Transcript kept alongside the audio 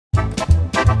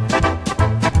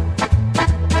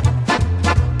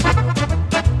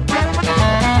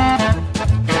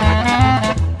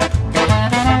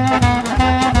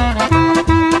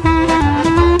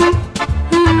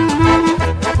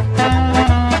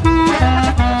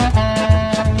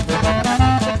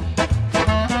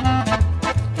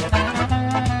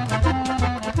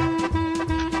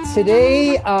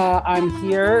Today, I'm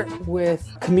here with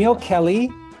Camille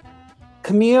Kelly.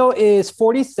 Camille is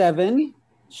 47.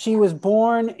 She was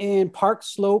born in Park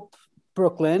Slope,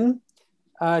 Brooklyn.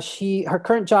 Her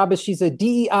current job is she's a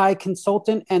DEI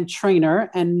consultant and trainer,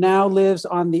 and now lives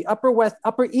on the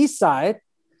Upper East Side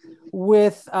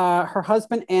with her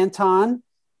husband, Anton,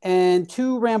 and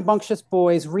two rambunctious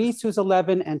boys, Reese, who's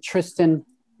 11, and Tristan,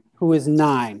 who is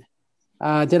 9.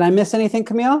 Did I miss anything,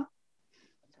 Camille?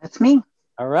 That's me.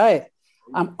 All right.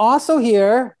 I'm also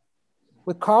here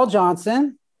with Carl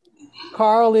Johnson.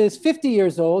 Carl is 50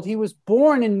 years old. He was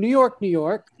born in New York, New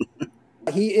York.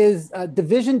 He is a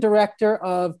division director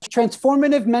of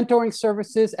transformative mentoring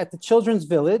services at the Children's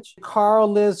Village.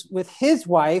 Carl lives with his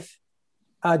wife,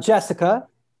 Jessica,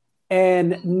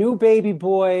 and new baby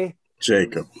boy,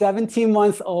 Jacob, 17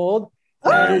 months old.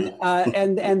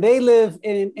 And they live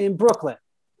in Brooklyn.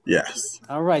 Yes.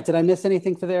 All right. Did I miss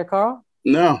anything for there, Carl?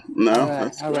 No.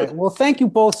 All right. Well, thank you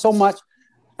both so much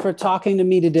for talking to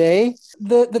me today.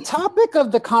 The topic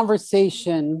of the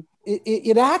conversation,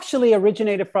 it actually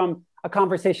originated from a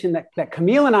conversation that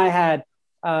Camille and I had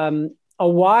a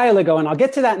while ago, and I'll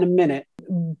get to that in a minute.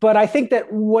 But I think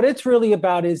that what it's really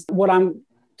about is what I'm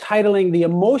titling the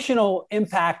emotional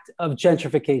impact of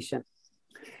gentrification.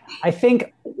 I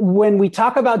think when we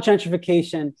talk about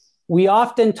gentrification, we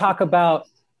often talk about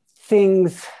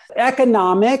things,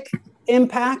 economic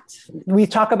impact. We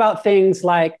talk about things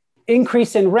like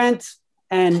increase in rent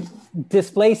and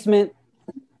displacement.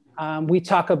 We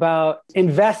talk about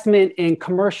investment in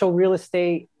commercial real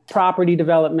estate, property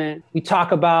development. We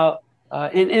talk about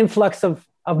an influx of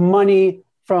money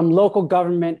from local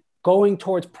government going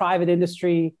towards private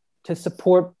industry to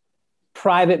support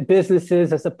private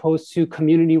businesses as opposed to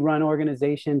community-run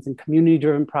organizations and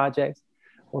community-driven projects,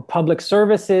 or public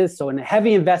services, so in a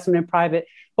heavy investment in private.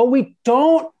 What we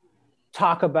don't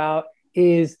talk about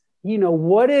is,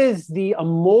 what is the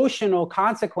emotional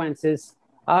consequences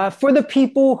for the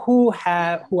people who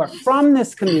are from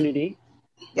this community,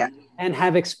 and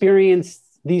have experienced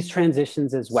these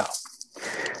transitions as well.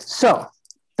 So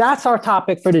that's our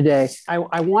topic for today.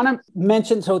 I want to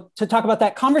mention, to talk about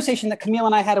that conversation that Camille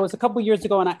and I had. It was a couple of years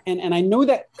ago, and I knew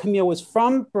that Camille was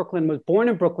from Brooklyn, was born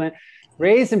in Brooklyn,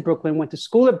 raised in Brooklyn, went to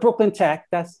school at Brooklyn Tech.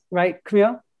 That's right,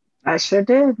 Camille? I sure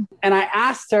did. And I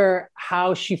asked her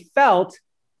how she felt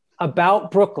about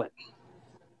Brooklyn.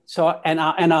 So, and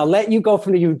I'll let you go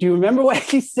from you. Do you remember what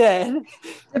she said?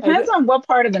 Depends on what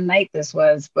part of the night this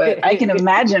was, but I can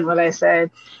imagine what I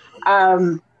said.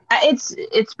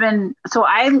 It's been, so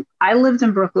I lived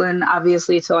in Brooklyn,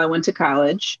 obviously, till I went to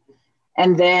college.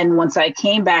 And then once I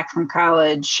came back from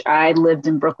college, I lived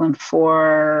in Brooklyn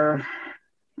for,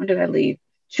 when did I leave?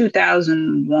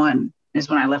 2001 is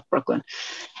when I left Brooklyn.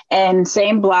 And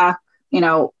same block,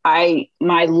 my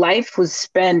life was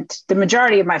spent, the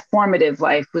majority of my formative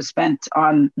life was spent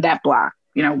on that block,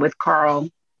 with Carl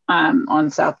on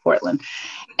South Portland.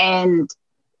 And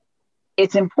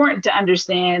it's important to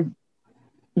understand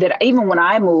that even when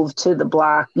I moved to the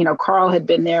block, Carl had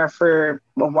been there for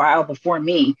a while before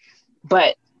me,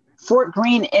 but Fort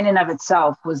Greene in and of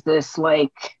itself was this, I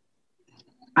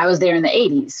was there in the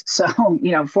 80s. So,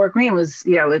 Fort Greene was,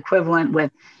 equivalent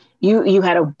with, you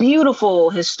had a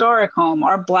beautiful historic home.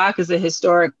 Our block is a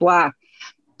historic block,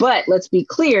 but let's be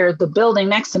clear, the building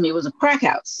next to me was a crack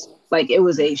house. It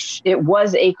was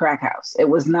a crack house. It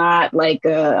was not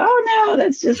oh no,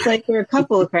 that's just we're a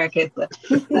couple of crackheads, but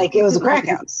it was a crack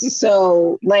house.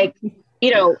 So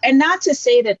and not to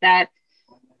say that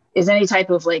is any type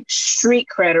of street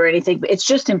cred or anything, but it's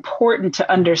just important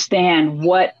to understand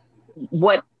what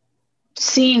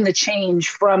seeing the change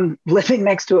from living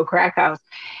next to a crack house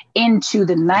into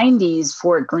the 90s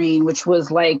Fort Greene, which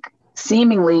was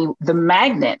seemingly the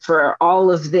magnet for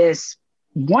all of this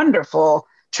wonderful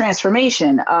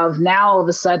transformation of now all of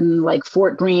a sudden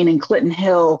Fort Greene and Clinton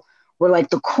Hill were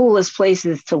the coolest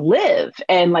places to live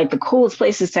and the coolest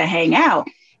places to hang out.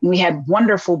 And we had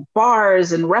wonderful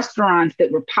bars and restaurants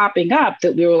that were popping up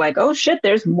that we were oh shit,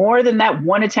 there's more than that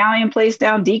one Italian place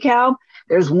down DeKalb.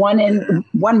 There's one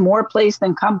more place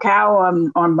than Come Cow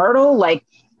on Myrtle.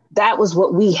 That was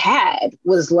what we had,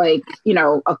 was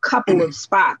a couple of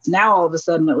spots. Now all of a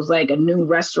sudden it was a new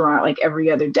restaurant every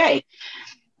other day.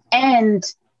 And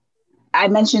I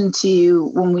mentioned to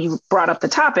you when we brought up the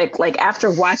topic, after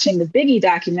watching the Biggie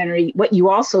documentary, what you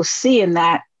also see in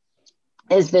that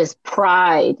is this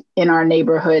pride in our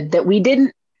neighborhood that we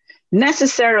didn't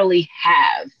necessarily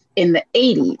have in the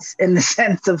 80s, in the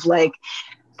sense of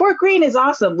Fort Greene is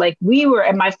awesome. We were,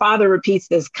 and my father repeats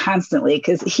this constantly,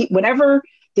 because whenever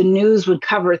the news would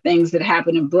cover things that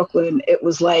happened in Brooklyn, it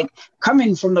was like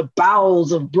coming from the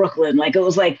bowels of Brooklyn. Like it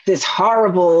was like this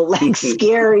horrible, like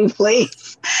scary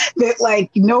place that like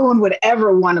no one would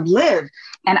ever want to live.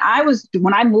 And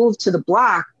when I moved to the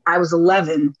block, I was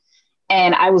 11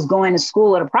 and I was going to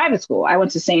school at a private school. I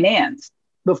went to St. Anne's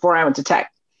before I went to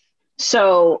Tech.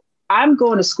 So I'm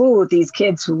going to school with these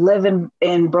kids who live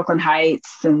in Brooklyn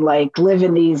Heights and like live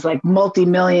in these like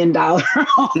multi-million-dollar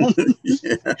homes.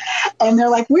 Yeah. And they're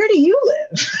like, where do you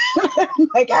live?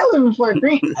 Like, I live in Fort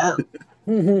Greene. Oh.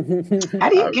 How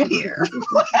do you get here?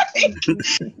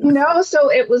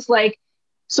 So it was like,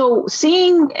 so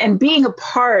seeing and being a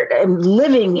part and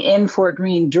living in Fort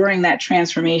Greene during that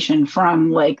transformation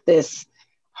from like this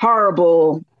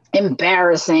horrible,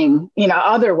 embarrassing,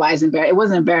 otherwise embarrassing. It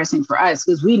wasn't embarrassing for us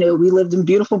because we knew we lived in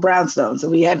beautiful brownstones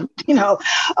and we had,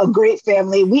 a great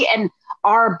family. And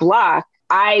our block,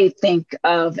 I think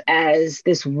of as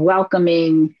this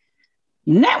welcoming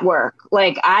network.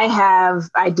 Like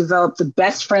I developed the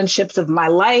best friendships of my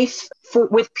life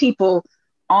with people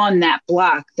on that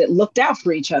block that looked out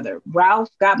for each other. Ralph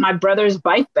got my brother's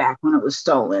bike back when it was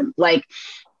stolen. Like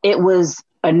it was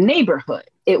a neighborhood.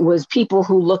 It was people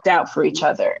who looked out for each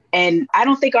other. And I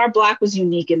don't think our block was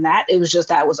unique in that. It was just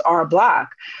that was our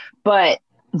block. But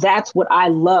that's what I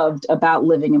loved about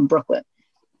living in Brooklyn.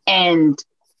 And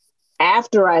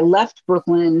after I left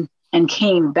Brooklyn and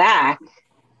came back,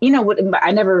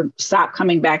 I never stopped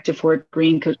coming back to Fort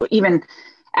Greene because even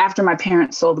after my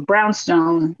parents sold the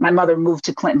brownstone, my mother moved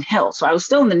to Clinton Hill. So I was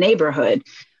still in the neighborhood.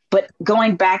 But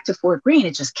going back to Fort Greene,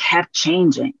 it just kept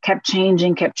changing.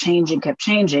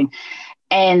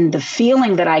 And the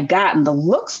feeling that I got and the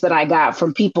looks that I got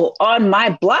from people on my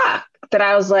block that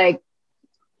I was like,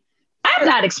 I'm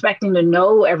not expecting to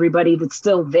know everybody that's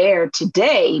still there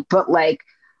today. But like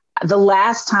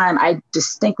I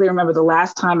distinctly remember the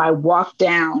last time I walked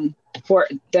down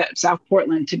South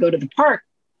Portland to go to the park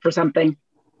for something.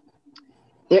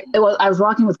 I was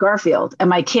walking with Garfield and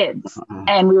my kids,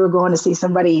 and we were going to see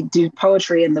somebody do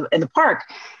poetry in the park.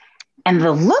 And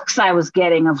the looks I was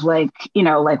getting of like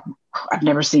I've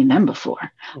never seen them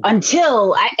before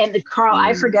until Carl,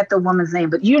 I forget the woman's name,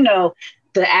 but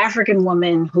the African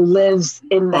woman who lives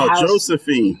in the house.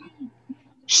 Josephine.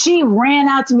 She ran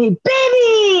out to me,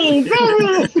 baby.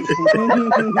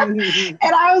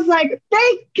 And I was like,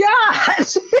 thank God.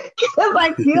 Because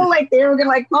I feel like they were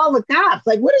going to call the cops.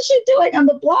 Like, what is she doing on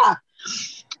the block?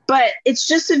 But it's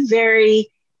just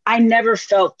I never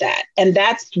felt that. And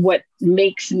that's what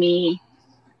makes me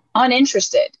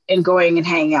uninterested in going and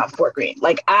hanging out Fort Greene.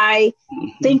 Like I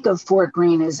think of Fort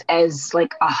Greene as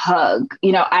like a hug.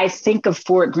 I think of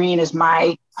Fort Greene as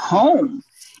my home.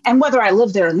 And whether I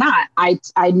live there or not,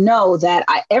 I know that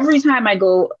every time I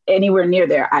go anywhere near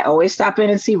there, I always stop in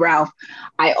and see Ralph.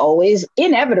 I always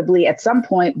inevitably at some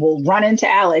point will run into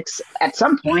Alex at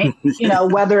some point,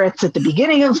 whether it's at the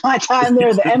beginning of my time there,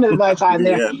 or the end of my time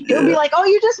there. He'll be like, oh,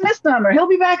 you just missed them, or he'll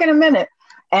be back in a minute.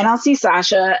 And I'll see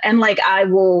Sasha, and I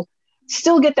will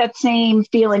still get that same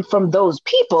feeling from those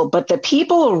people. But the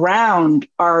people around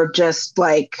are just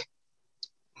like,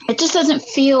 it just doesn't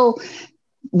feel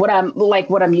what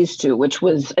I'm used to, which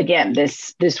was, again,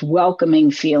 this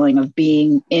welcoming feeling of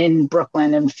being in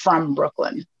Brooklyn and from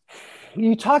Brooklyn.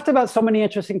 You talked about so many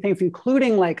interesting things,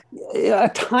 including a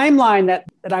timeline that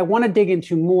I want to dig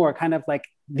into more, kind of like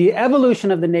the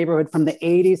evolution of the neighborhood from the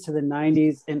 80s to the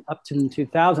 90s and up to the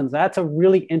 2000s. That's a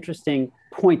really interesting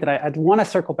point that I'd want to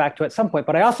circle back to at some point.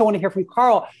 But I also want to hear from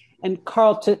Carl. And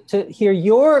Carl, to hear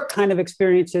your kind of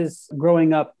experiences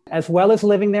growing up, as well as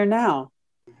living there now.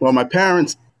 Well, my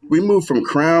parents, we moved from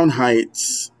Crown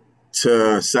Heights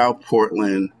to South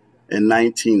Portland in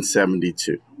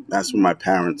 1972. That's when my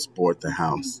parents bought the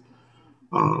house.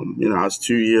 I was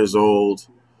 2 years old.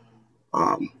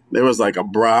 There was a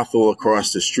brothel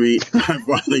across the street. My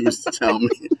brother used to tell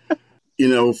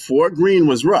me, Fort Greene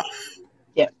was rough.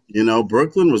 Yeah.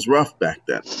 Brooklyn was rough back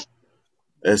then.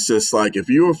 It's just if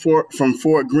you were from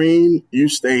Fort Greene, you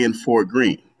stay in Fort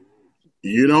Greene.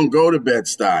 You don't go to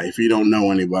Bed-Stuy if you don't know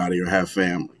anybody or have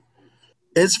family.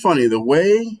 It's funny, the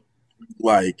way,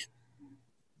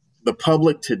 the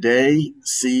public today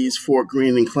sees Fort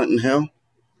Greene and Clinton Hill,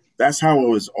 that's how it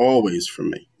was always for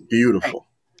me. Beautiful.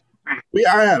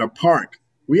 I had a park.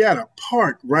 We had a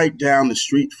park right down the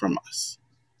street from us.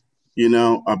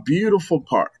 A beautiful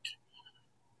park.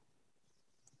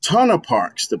 Ton of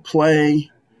parks to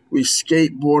play. We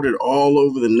skateboarded all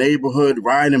over the neighborhood,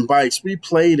 riding bikes. We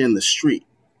played in the street.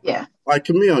 Yeah. Like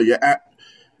Camille,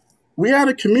 we had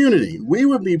a community. We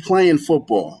would be playing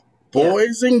football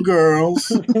boys and girls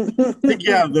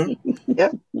together,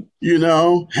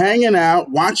 hanging out,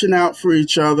 watching out for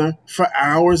each other for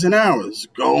hours and hours.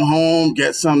 Go home,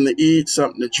 get something to eat,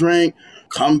 something to drink,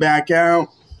 come back out.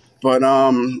 But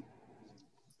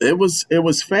it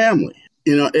was family.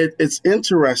 It's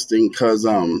interesting because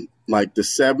like the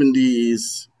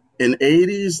 70s and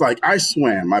 80s, like I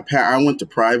swam. I went to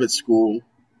private school.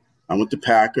 I went to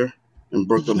Packer in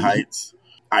Brooklyn Heights.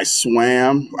 I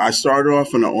swam. I started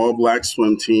off on an all-black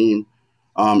swim team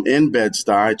in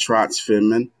Bed-Stuy, Trotz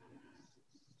Finman.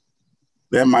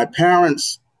 Then my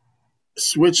parents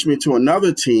switched me to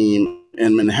another team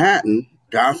in Manhattan,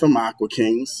 Gotham Aqua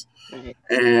Kings.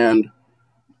 And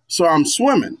so I'm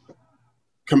swimming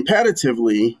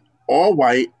competitively, all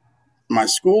white. My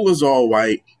school is all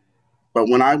white. But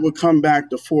when I would come back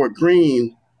to Fort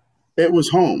Greene, it was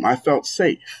home. I felt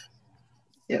safe.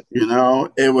 Yep.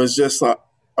 It was just a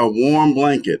warm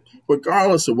blanket,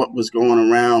 regardless of what was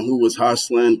going around, who was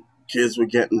hustling, kids were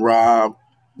getting robbed.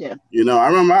 Yeah. I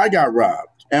remember I got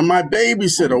robbed. And my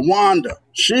babysitter, Wanda,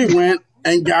 she went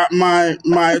and got my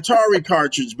Atari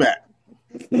cartridge back.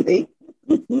 She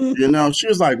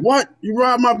was like, "What? You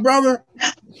robbed my brother?"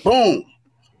 Boom.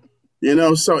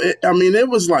 So it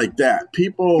was like that.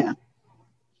 People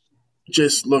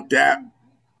just looked out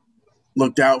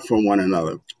for one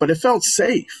another, but it felt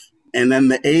safe. And then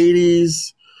the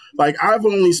 80s, like I've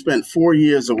only spent 4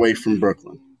 years away from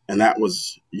Brooklyn, and that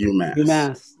was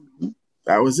UMass.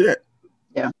 That was it.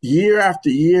 Yeah. Year after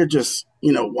year, just,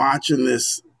 watching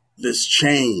this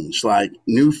change, like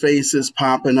new faces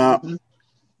popping up,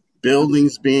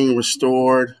 buildings being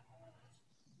restored.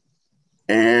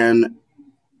 And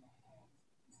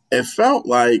it felt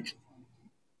like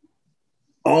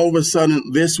all of a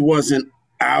sudden this wasn't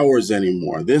ours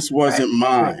anymore. This wasn't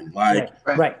mine.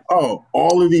 Oh,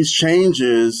 all of these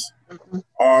changes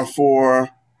are for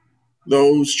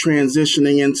those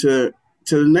transitioning into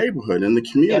the neighborhood and the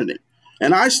community. Yep.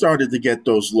 And I started to get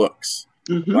those looks.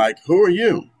 Like, who are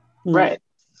you? Right.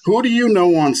 Who do you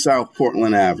know on South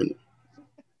Portland Avenue?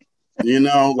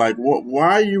 Like,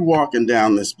 why are you walking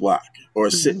down this block or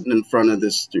sitting in front of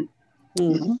this stoop?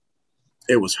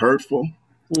 It was hurtful.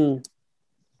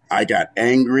 I got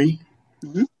angry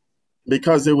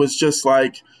because it was just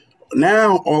like,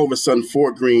 now all of a sudden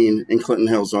Fort Greene and Clinton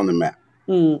Hill's on the map.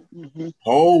 The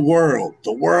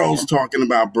world's talking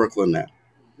about Brooklyn now.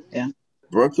 Yeah.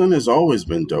 Brooklyn has always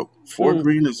been dope. Fort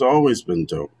Greene has always been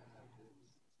dope.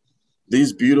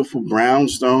 These beautiful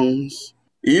brownstones,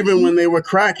 even when they were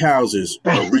crack houses,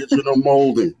 original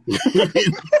molding.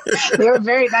 They were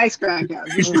very nice crack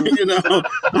houses.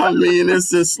 It's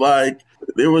just like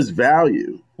there was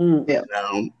value, and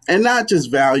not just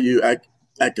value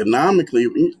economically,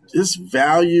 just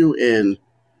value in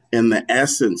the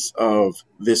essence of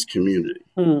this community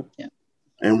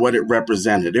and what it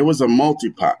represented. It was a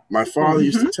multi-pot. My father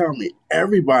used to tell me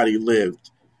everybody lived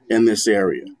in this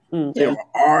area. There were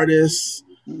artists,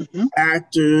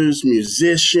 actors,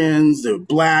 musicians, they were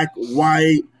black,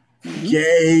 white,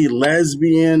 gay,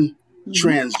 lesbian,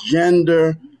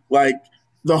 transgender, like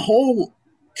the whole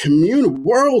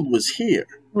world was here.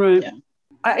 Right. Yeah.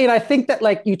 I think that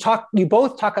like you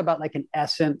both talk about like an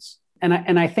essence. And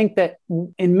I think that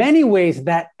in many ways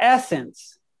that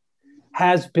essence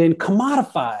has been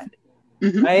commodified,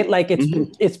 right? Like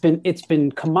it's been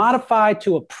commodified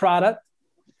to a product,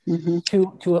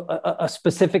 to a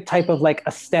specific type of like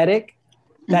aesthetic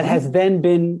that has then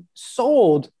been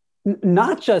sold,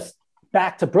 not just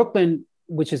back to Brooklyn,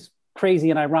 which is crazy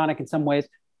and ironic in some ways,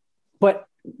 but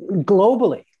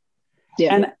globally.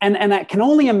 Yeah. And I can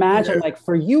only imagine like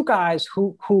for you guys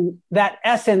who that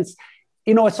essence,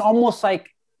 it's almost like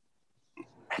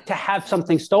to have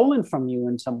something stolen from you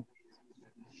in some.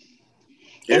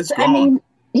 It's gone.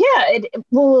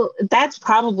 That's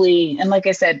probably, and like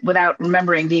I said, without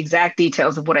remembering the exact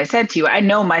details of what I said to you, I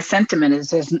know my sentiment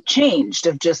hasn't changed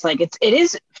of just like, it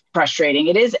is frustrating.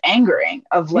 It is angering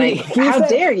of like, how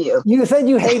dare you? You said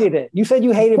you hated it. You said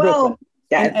you hated Brooklyn.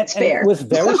 That's fair. And it was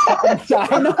very,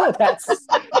 I know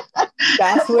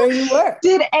that's where you were.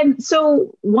 And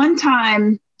so one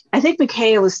time, I think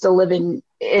Michaela was still living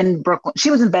in Brooklyn. She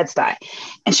was in Bed-Stuy.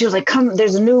 And she was like, come,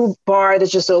 there's a new bar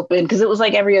that's just open. Because it was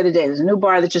like every other day. There's a new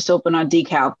bar that just opened on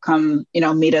DeKalb. Come,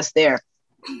 meet us there.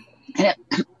 And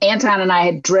Anton and I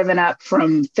had driven up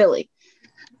from Philly.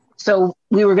 So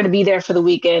we were going to be there for the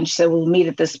weekend. She said, we'll meet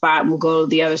at this spot and we'll go to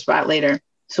the other spot later.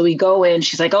 So we go in.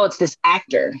 She's like, oh, it's this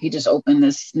actor. He just opened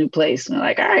this new place. And we're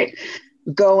like, all right.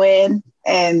 Go in.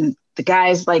 And the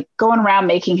guy's like going around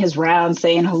making his rounds,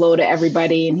 saying hello to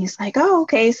everybody. And he's like, oh,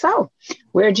 okay. So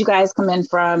where'd you guys come in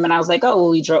from? And I was like, oh, well,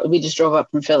 we just drove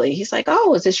up from Philly. He's like,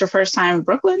 oh, is this your first time in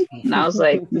Brooklyn? And I was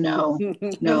like, no,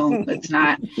 it's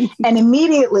not. And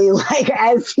immediately, like,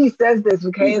 as he says this,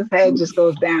 Mikaya's head just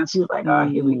goes down. She's like, oh,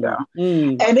 here we go.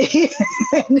 And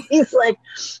he's like,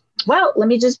 well, let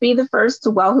me just be the first to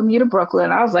welcome you to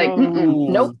Brooklyn. I was like,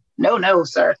 nope, no,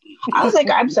 sir. I was like,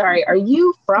 I'm sorry, are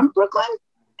you from Brooklyn?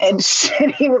 And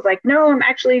he was like, no, I'm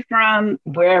actually from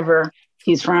wherever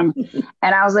he's from.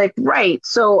 And I was like, right.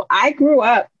 So I grew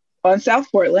up on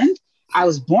South Portland. I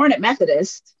was born at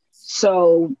Methodist.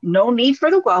 So no need for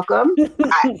the welcome.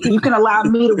 You can allow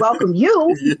me to welcome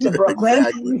you to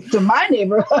Brooklyn, to my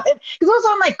neighborhood. Because I was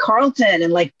on like Carlton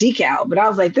and like DeKalb. But I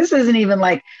was like, this isn't even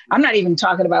like, I'm not even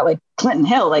talking about like Clinton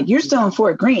Hill. Like you're still in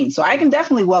Fort Greene. So I can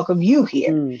definitely welcome you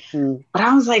here. But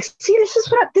I was like, see, this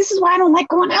is why I don't like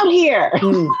going out here.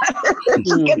 It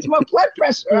just gets my blood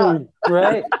pressure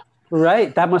up.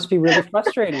 Right. That must be really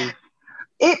frustrating.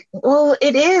 It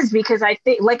is, because I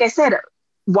think, like I said,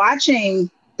 watching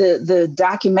the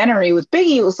documentary with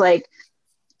Biggie, it was like,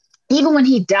 even when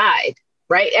he died,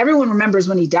 right? Everyone remembers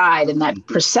when he died and that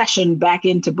procession back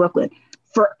into Brooklyn.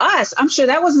 For us, I'm sure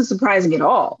that wasn't surprising at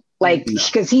all. Like,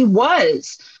 because he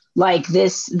was like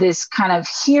this kind of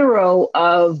hero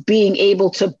of being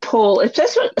able to pull,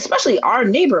 especially our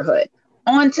neighborhood,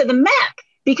 onto the map.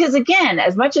 Because again,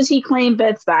 as much as he claimed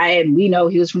Bed-Stuy, and we know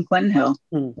he was from Clinton Hill,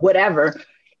 whatever,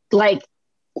 like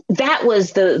that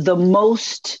was the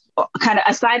most kind of,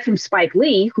 aside from Spike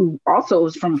Lee, who also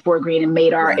was from Fort Greene and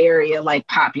made our area like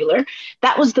popular,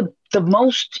 that was the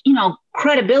most,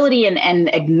 credibility and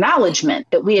acknowledgement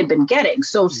that we had been getting.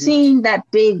 So seeing that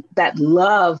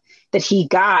love that he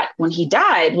got when he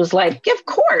died was like, of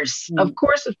course,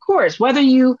 whether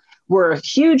you were a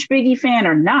huge Biggie fan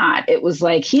or not, it was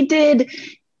like he did,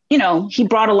 he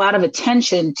brought a lot of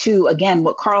attention to, again,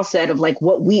 what Carl said of like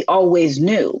what we always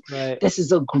knew. Right. This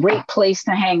is a great place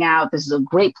to hang out. This is a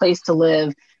great place to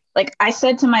live. Like I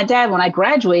said to my dad when I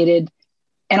graduated,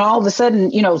 and all of a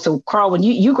sudden, so Carl, when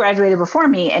you graduated before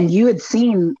me and you had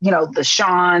seen, the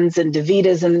Sean's and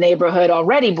DeVitas in the neighborhood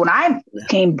already, when I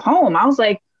came home, I was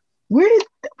like, where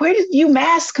did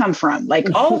UMass come from?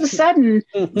 Like all of a sudden,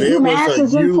 UMass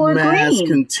is in Fort Greene.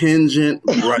 Contingent,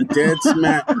 right, dead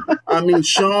smack. I mean,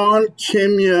 Sean,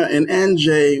 Kimya, and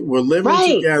NJ were living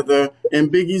together in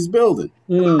Biggie's building.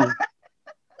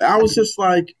 I was just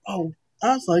like,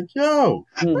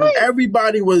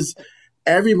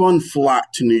 everyone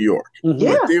flocked to New York. But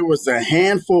there was a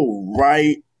handful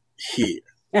right here.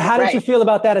 And how did you feel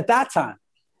about that at that time?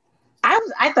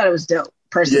 I thought it was dope.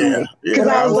 Personally, because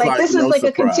I was like, this is like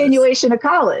a continuation of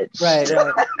college. Right.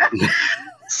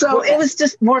 So it was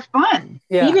just more fun.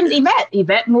 Yeah. Even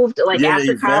Yvette moved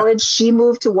after college, she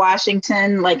moved to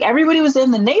Washington. Like everybody was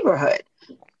in the neighborhood.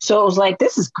 So it was like,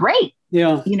 this is great.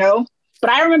 Yeah. But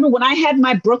I remember when I had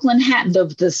my Brooklyn hat,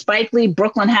 the Spike Lee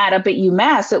Brooklyn hat up at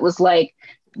UMass, it was like,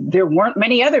 there weren't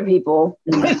many other people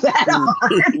with that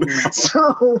on.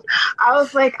 So I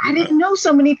was like, I didn't know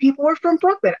so many people were from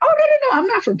Brooklyn. Oh, no, I'm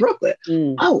not from Brooklyn.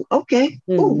 Oh, okay.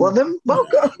 Oh, well then,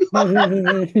 welcome.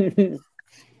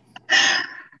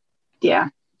 Yeah.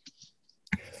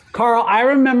 Carl, I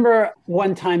remember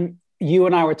one time you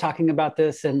and I were talking about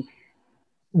this, and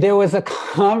there was a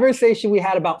conversation we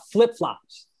had about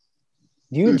flip-flops.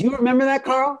 Do you remember that,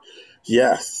 Carl?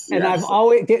 Yes. And I've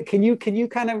always, can you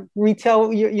kind of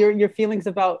retell your feelings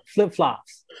about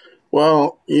flip-flops?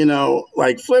 Well,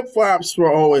 like flip-flops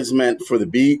were always meant for the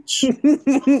beach,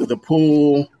 the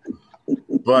pool,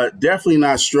 but definitely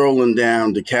not strolling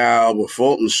down DeKalb or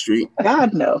Fulton Street.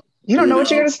 God, no. You don't know what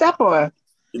you're going to step on.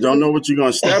 You don't know what you're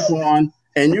going to step on,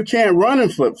 and you can't run in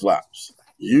flip-flops.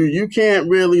 You can't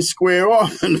really square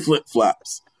off in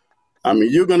flip-flops. I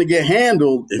mean, you're going to get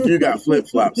handled if you got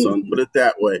flip-flops on, put it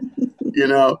that way,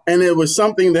 and it was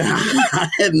something that I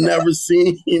had never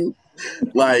seen,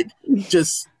 like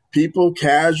just people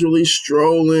casually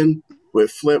strolling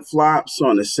with flip-flops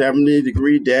on a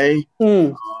 70-degree day.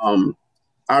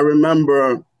 I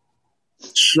remember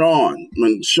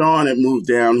when Sean had moved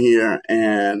down here,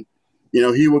 and,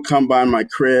 he would come by my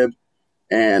crib,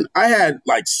 and I had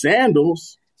like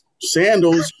sandals,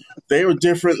 they were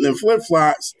different than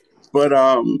flip-flops. But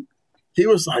he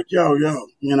was like, yo,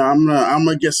 I'm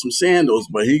gonna get some sandals.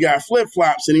 But he got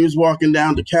flip-flops and he was walking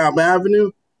down DeKalb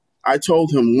Avenue. I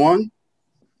told him, one,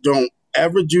 don't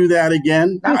ever do that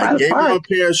again. I gave him a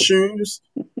pair of shoes.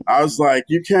 I was like,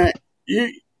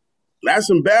 that's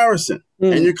embarrassing.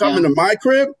 And you're coming to my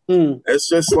crib? It's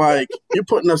just like, you're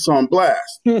putting us on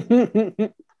blast.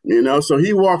 So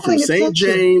he walked from St.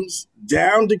 James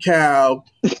down to Cal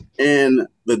in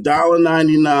the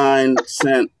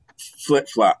 $1.99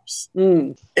 flip-flops.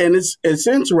 And it's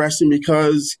interesting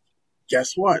because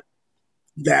guess what?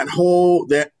 That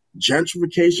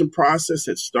gentrification process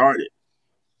had started.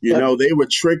 They were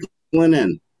trickling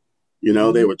in.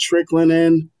 They were trickling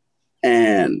in,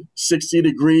 and 60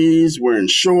 degrees, wearing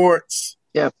shorts.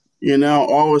 Yep.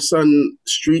 All of a sudden,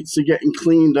 streets are getting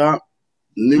cleaned up,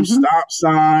 new stop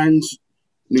signs,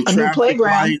 new traffic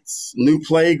lights, new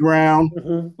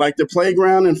playground. Like the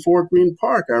playground in Fort Greene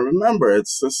Park, I remember.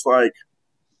 It's just like,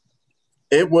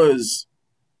 it was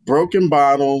broken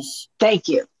bottles. Thank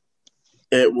you.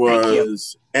 It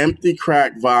was empty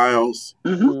crack vials,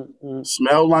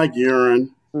 smelled like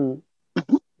urine.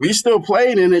 We still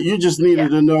played in it. You just needed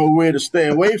to know where to stay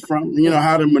away from,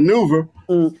 how to maneuver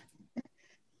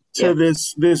to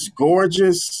this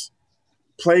gorgeous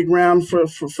playground for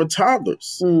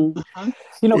toddlers.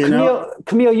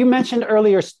 Camille, you mentioned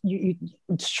earlier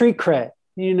street cred.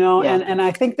 And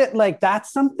I think that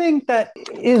that's something that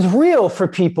is real for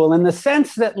people in the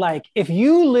sense that if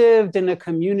you lived in a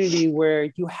community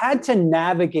where you had to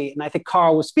navigate, and I think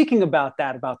Carl was speaking about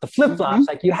that, about the flip-flops,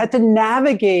 you had to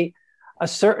navigate a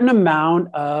certain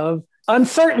amount of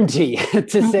uncertainty, to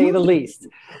say the least.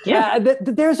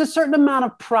 There's a certain amount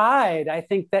of pride, I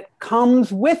think, that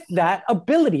comes with that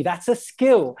ability. That's a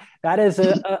skill. That is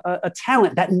a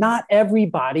talent that not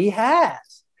everybody has.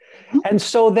 And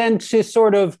so then to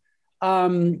sort of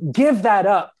give that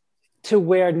up to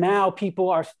where now people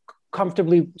are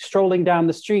comfortably strolling down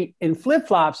the street in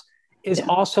flip-flops is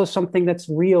also something that's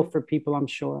real for people, I'm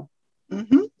sure.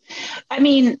 I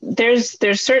mean, there's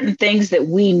certain things that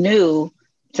we knew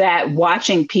that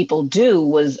watching people do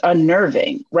was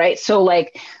unnerving, right? So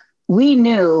we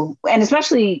knew, and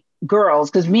especially girls,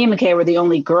 because me and McKay were the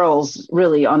only girls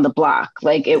really on the block.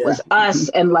 It was us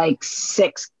and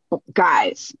 6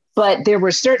 guys. But there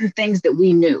were certain things that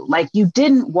we knew, you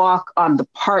didn't walk on the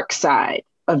park side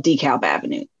of DeKalb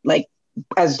Avenue.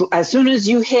 As soon as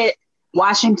you hit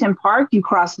Washington Park, you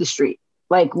cross the street.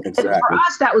 Exactly. For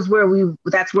us, that's where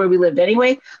we lived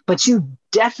anyway. But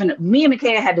me and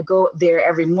McKay had to go there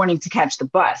every morning to catch the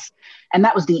bus. And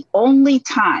that was the only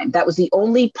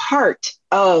part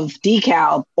of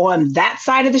DeKalb on that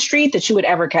side of the street that you would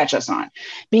ever catch us on.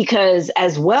 Because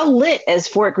as well lit as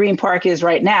Fort Greene Park is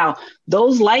right now,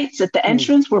 those lights at the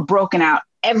entrance were broken out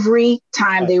every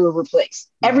time they were replaced.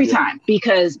 Every time.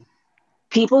 Because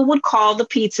people would call the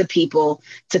pizza people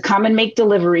to come and make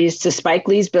deliveries to Spike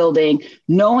Lee's building,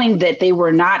 knowing that they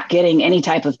were not getting any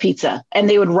type of pizza. And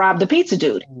they would rob the pizza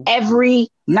dude every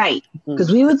night. Because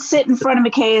we would sit in front of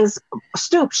McKay's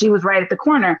stoop. She was right at the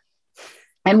corner.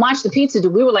 And watch the pizza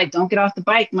dude. We were like, don't get off the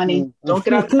bike, money. Don't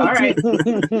get off. All right.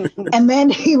 And then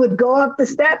he would go up the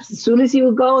steps. As soon as he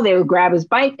would go, they would grab his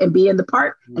bike and be in the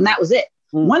park. And that was it.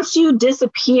 Once you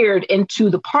disappeared into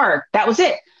the park, that was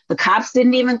it. The cops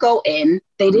didn't even go in.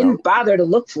 They didn't bother to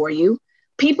look for you.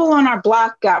 People on our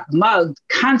block got mugged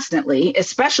constantly,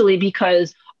 especially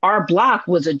because our block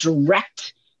was a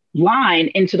direct line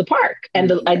into the park. And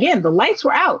the lights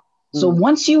were out. So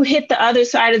once you hit the other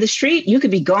side of the street, you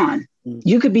could be gone.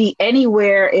 You could be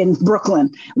anywhere in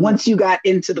Brooklyn once you got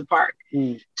into the park.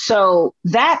 So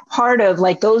that part of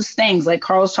those things, like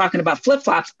Carl's talking about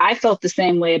flip-flops, I felt the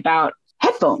same way about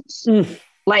headphones.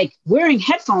 Wearing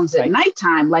headphones at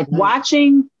nighttime,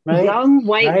 watching young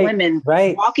white women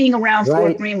walking around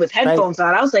Fort Greene with headphones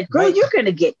on. I was like, girl, you're going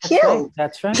to get killed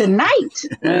tonight.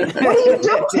 What are you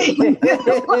doing?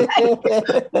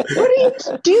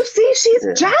 Do you see she's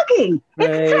jogging?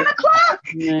 It's 10 o'clock.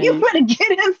 You better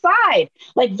get inside.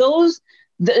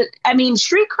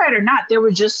 Street cred or not, there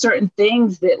were just certain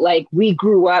things that we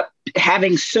grew up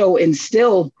having so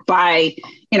instilled by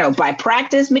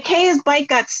practice. McKay's bike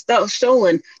got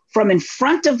stolen from in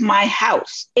front of my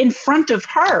house, in front of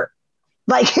her.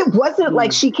 It wasn't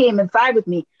like she came inside with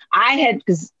me.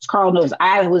 Because Carl knows,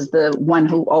 I was the one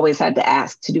who always had to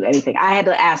ask to do anything. I had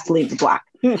to ask to leave the block.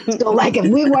 So if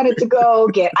we wanted to go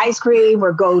get ice cream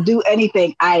or go do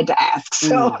anything, I had to ask.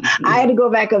 So I had to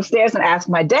go back upstairs and ask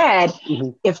my dad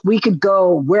if we could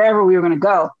go wherever we were going to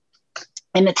go.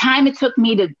 And the time it took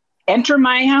me to enter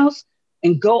my house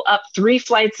and go up 3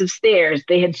 flights of stairs,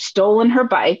 they had stolen her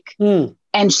bike.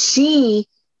 And she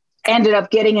ended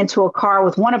up getting into a car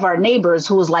with one of our neighbors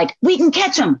who was like, we can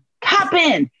catch him, hop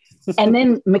in. And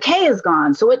then McKay is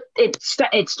gone. So it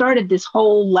started this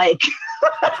whole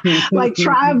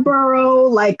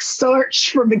Triborough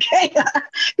search for McKay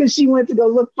because she went to go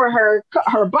look for her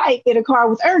bike in a car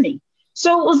with Ernie.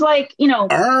 So it was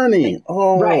Ernie.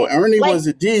 Oh, right. Ernie was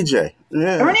a DJ.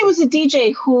 Yeah. Ernie was a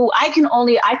DJ who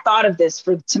I thought of this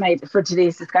for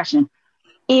today's discussion.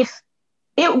 If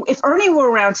Ernie were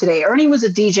around today, Ernie was a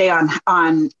DJ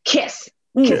on Kiss.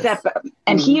 Kiss FM,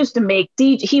 and he used to make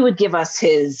he would give us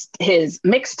his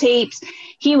mixtapes.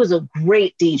 He was a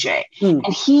great DJ,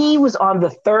 and he was on the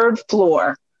third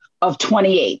floor of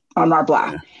 28 on our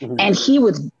block, and he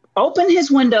would open his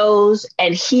windows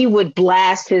and he would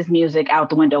blast his music out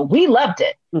the window. We loved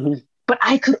it. But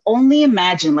I could only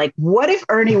imagine, like, what if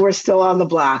Ernie were still on the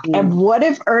block, and what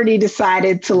if Ernie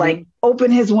decided to like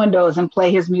open his windows and play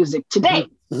his music today?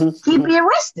 He'd be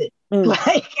arrested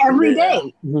like every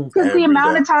day. Because the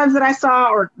amount of times that I saw,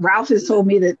 or Ralph has told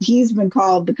me that he's been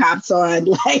called the cops on,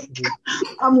 like,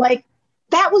 I'm like,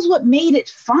 that was what made it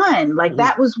fun. Like,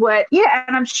 that was what,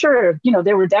 and I'm sure, you know,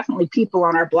 there were definitely people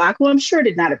on our block who I'm sure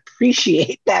did not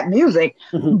appreciate that music,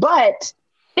 but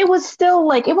it was still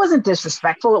like, it wasn't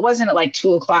disrespectful. It wasn't at like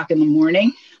 2:00 in the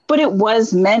morning, but it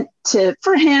was meant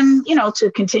for him, you know, to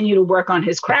continue to work on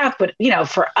his craft. But, you know,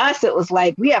 for us, it was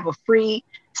like, we have a free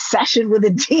session with a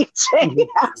DJ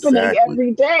happening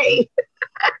every day.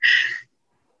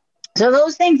 So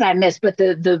those things I miss, but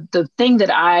the thing that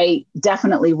I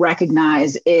definitely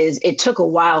recognize is it took a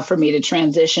while for me to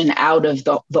transition out of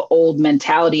the old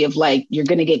mentality of like, you're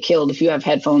going to get killed if you have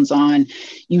headphones on.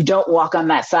 You don't walk on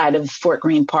that side of Fort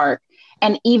Greene Park.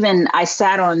 And even I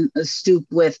sat on a stoop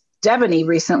with Debony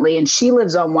recently, and she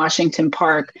lives on Washington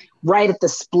Park right at the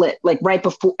split, like right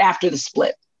after the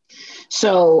split.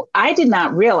 So I did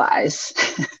not realize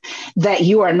that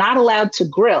you are not allowed to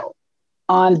grill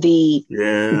on the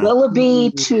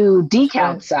Willoughby to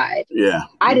DeKalb side.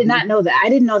 I did not know that. I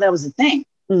didn't know that was a thing.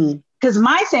 Because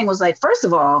my thing was like, first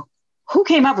of all, who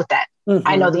came up with that?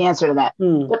 I know the answer to that.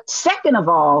 But second of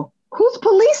all, who's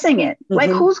policing it? Like,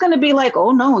 who's going to be like,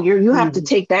 oh no, you have to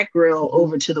take that grill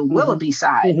over to the Willoughby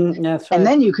side, and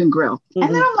then you can grill.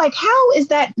 And then I'm like, how is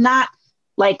that not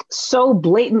like so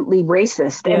blatantly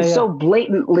racist and so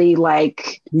blatantly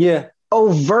like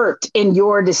overt in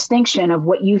your distinction of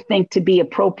what you think to be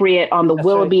appropriate on the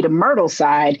Willoughby to Myrtle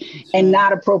side and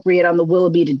not appropriate on the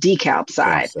Willoughby to DeKalb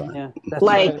side?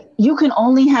 Like, you can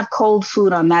only have cold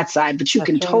food on that side, but you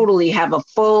can totally have a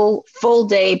full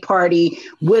day party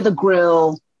with a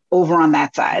grill over on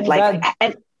that side. Like,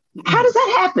 and how does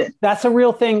that happen? That's a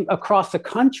real thing across the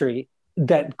country,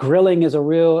 that grilling is a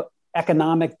real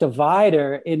economic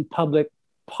divider in public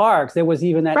parks. There was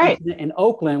even that incident in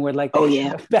Oakland where like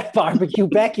barbecue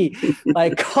Becky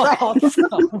like called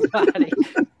somebody,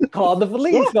 called the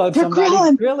police on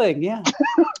somebody grilling.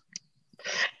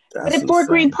 But at Fort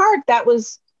Greene Park, that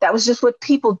was just what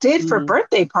people did for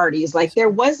birthday parties. Like, there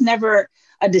was never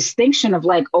a distinction of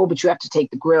like, oh, but you have to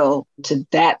take the grill to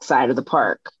that side of the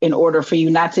park in order for you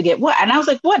not to get what? And I was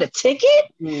like, what, a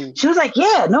ticket? She was like,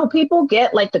 yeah, no, people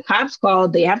get, like, the cops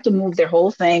called, they have to move their whole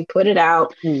thing, put it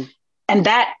out. And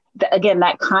that, again,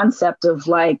 that concept of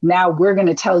like, now we're going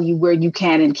to tell you where you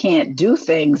can and can't do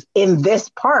things in this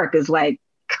park is like,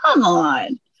 come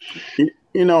on.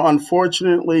 You know,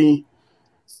 unfortunately,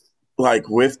 like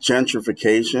with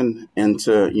gentrification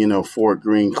into, you know, Fort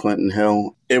Greene, Clinton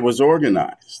Hill, it was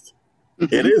organized.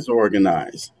 It is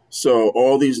organized. So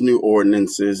all these new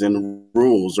ordinances and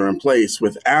rules are in place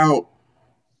without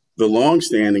the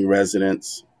longstanding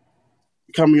residents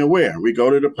becoming aware. We go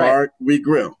to the park, we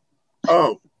grill.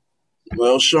 Oh,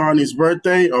 well, Shawnee's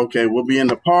birthday. Okay, we'll be in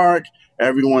the park.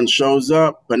 Everyone shows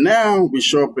up. But now we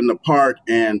show up in the park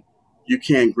and you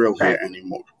can't grill here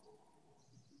anymore.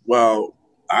 Well,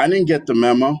 I didn't get the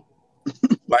memo.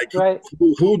 Like,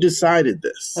 who decided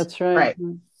this? That's right.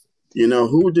 You know,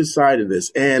 who decided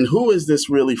this? And who is this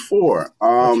really for?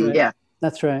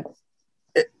 That's right.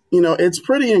 You know, it's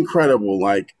pretty incredible.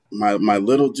 Like, my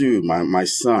little dude, my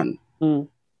son,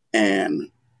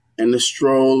 and in the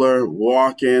stroller,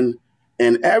 walking,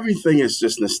 and everything is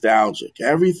just nostalgic.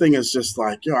 Everything is just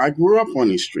like, yo, I grew up on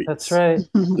these streets. That's right.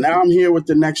 Now I'm here with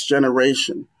the next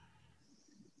generation.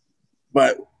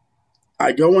 But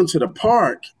I go into the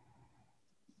park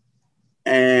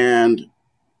and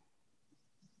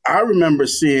I remember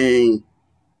seeing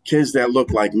kids that look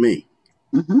like me.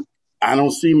 I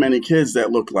don't see many kids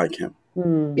that look like him.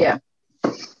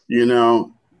 You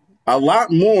know, a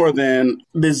lot more than,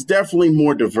 there's definitely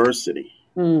more diversity.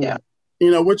 You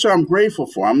know, which I'm grateful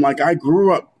for. I'm like, I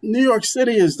grew up, New York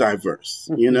City is diverse.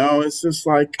 You know, it's just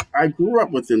like, I grew up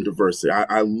within diversity.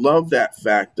 I love that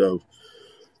fact of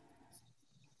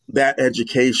that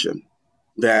education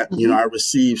that, you know, I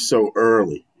received so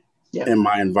early in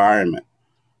my environment.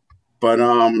 But,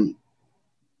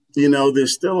 you know,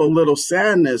 there's still a little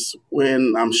sadness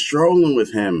when I'm strolling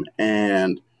with him.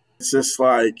 And it's just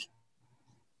like,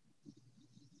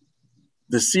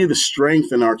 to see the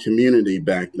strength in our community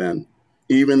back then,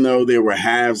 even though there were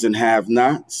haves and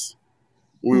have-nots,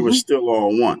 we were still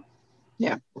all one.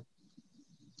 Yeah.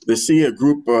 To see a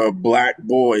group of Black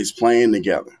boys playing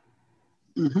together,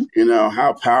 you know,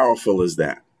 how powerful is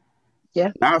that?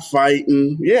 Yeah. Not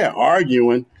fighting,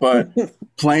 arguing, but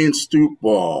playing stoop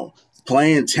ball,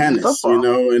 playing tennis, Football. you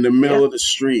know, in the middle of the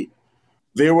street.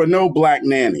 There were no Black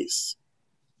nannies.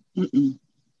 You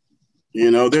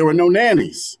know, there were no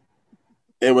nannies.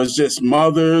 It was just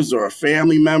mothers or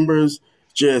family members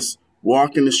just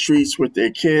walking the streets with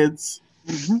their kids.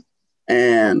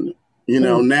 And, you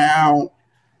know, now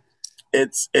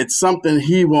it's something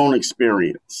he won't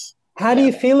experience. How do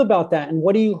you feel about that? And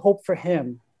what do you hope for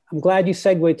him? I'm glad you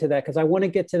segued to that because I want to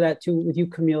get to that too with you,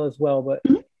 Camille, as well. But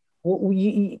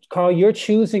Carl, you're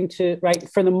choosing to, right,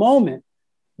 for the moment,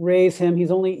 raise him. He's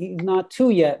not 2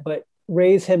 yet, but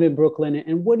raise him in Brooklyn.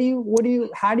 And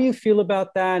how do you feel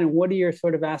about that? And what are your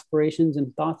sort of aspirations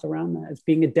and thoughts around that as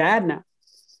being a dad now?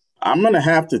 I'm going to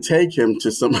have to take him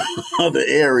to some other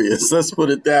areas. Let's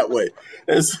put it that way.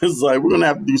 It's like, we're going to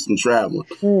have to do some traveling.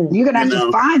 You're going to have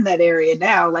to find that area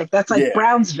now. Like, that's like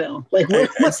Brownsville. Like,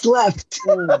 what's left?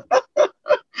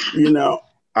 You know,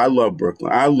 I love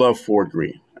Brooklyn. I love Fort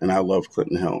Greene and I love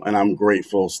Clinton Hill. And I'm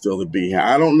grateful still to be here.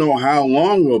 I don't know how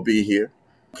long we'll be here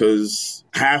because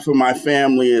half of my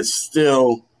family is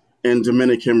still in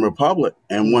Dominican Republic.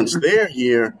 And once they're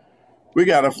here, we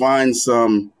got to find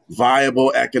some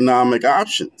viable economic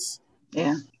options.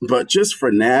 Yeah. But just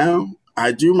for now,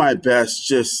 I do my best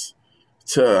just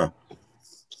to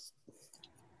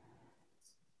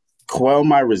quell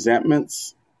my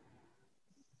resentments,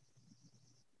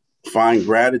 find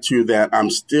gratitude that I'm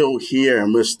still here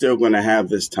and we're still going to have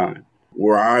this time.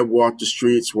 Where I walked the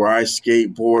streets, where I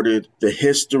skateboarded, the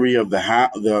history of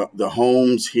the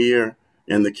homes here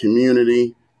in the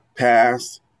community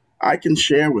past, I can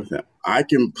share with him. I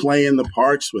can play in the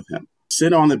parks with him,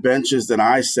 sit on the benches that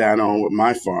I sat on with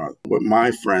my father, with my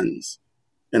friends,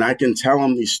 and I can tell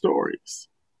him these stories.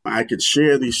 I could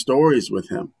share these stories with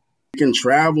him. We can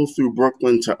travel through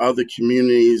Brooklyn to other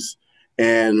communities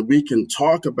and we can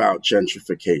talk about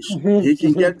gentrification. He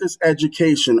can get this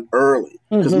education early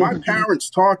because my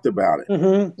parents talked about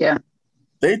it. Yeah.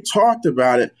 They talked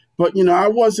about it, but, you know, I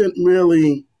wasn't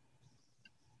listening.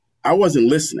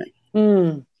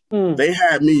 They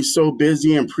had me so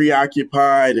busy and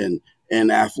preoccupied and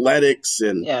athletics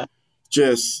and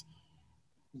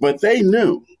but they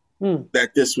knew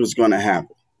that this was going to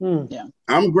happen. Yeah.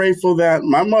 I'm grateful that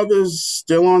my mother's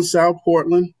still on South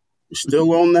Portland,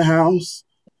 still own the house.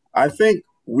 I think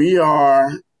we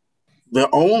are the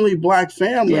only Black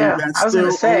family that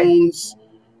still owns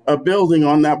a building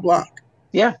on that block.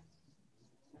 Yeah.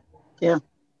 Yeah.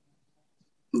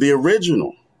 The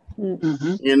original.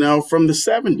 You know, from the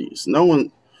 70s.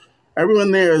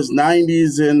 Everyone there is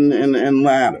 90s and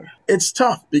latter. It's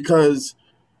tough because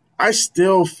I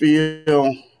still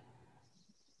feel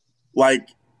like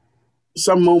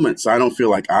some moments I don't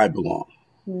feel like I belong.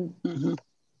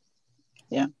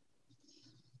 Yeah.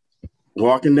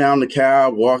 Walking down the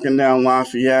cab, walking down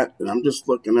Lafayette, and I'm just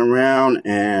looking around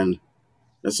and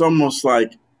it's almost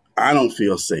like I don't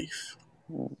feel safe.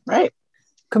 Right.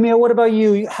 Camille, what about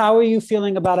you? How are you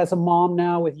feeling about as a mom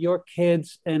now with your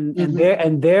kids and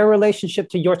their relationship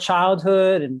to your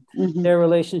childhood and their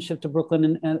relationship to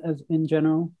Brooklyn in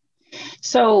general?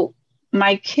 So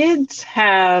my kids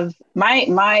have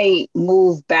my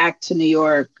move back to New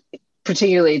York,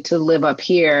 particularly to live up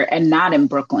here and not in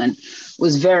Brooklyn,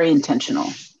 was very intentional.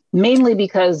 Mainly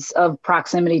because of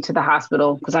proximity to the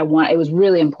hospital, because it was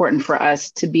really important for us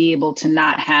to be able to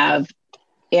not have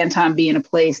Anton be in a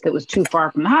place that was too far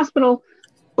from the hospital,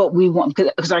 but we want,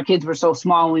 because our kids were so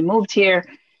small when we moved here.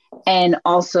 And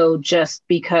also just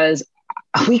because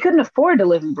we couldn't afford to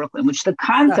live in Brooklyn, which the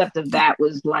concept of that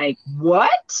was like,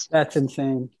 what? That's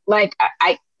insane. Like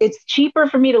it's cheaper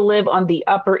for me to live on the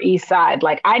Upper East Side.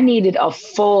 Like I needed a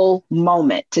full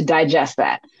moment to digest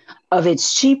that of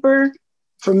it's cheaper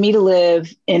for me to live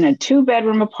in a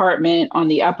 2-bedroom apartment on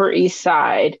the Upper East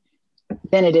Side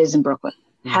than it is in Brooklyn.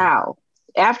 How?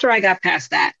 After I got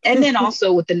past that, and then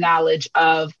also with the knowledge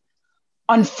of,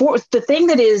 the thing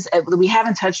that we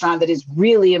haven't touched on that is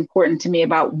really important to me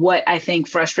about what I think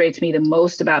frustrates me the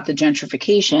most about the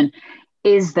gentrification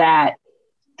is that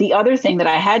the other thing that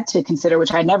I had to consider,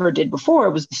 which I never did before,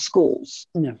 was the schools.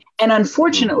 Yeah. And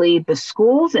unfortunately, the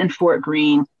schools in Fort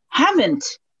Greene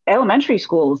elementary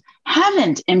schools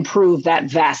haven't improved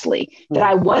that vastly, that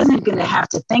I wasn't going to have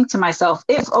to think to myself,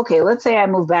 let's say I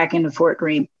move back into Fort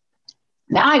Greene.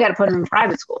 Now I got to put them in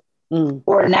private school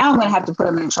or now I'm going to have to put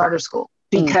them in charter school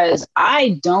because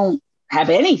I don't have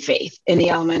any faith in the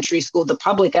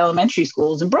public elementary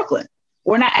schools in Brooklyn,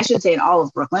 or not, I should say in all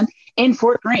of Brooklyn, in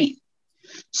Fort Greene.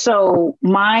 So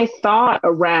my thought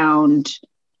around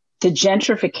the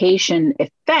gentrification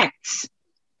effects,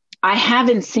 I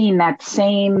haven't seen that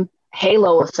same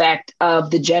halo effect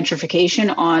of the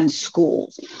gentrification on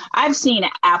schools. I've seen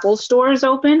Apple stores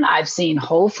open. I've seen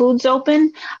Whole Foods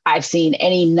open. I've seen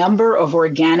any number of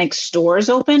organic stores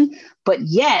open. But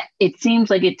yet it seems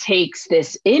like it takes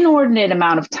this inordinate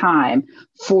amount of time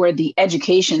for the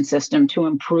education system to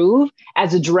improve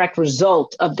as a direct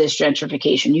result of this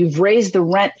gentrification. You've raised the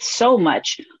rent so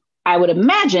much. I would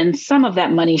imagine some of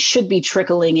that money should be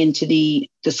trickling into the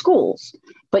schools.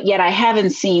 But yet I haven't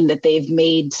seen that they've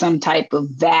made some type of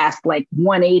vast, like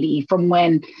 180 from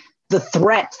when the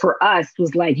threat for us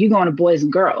was like, you going to boys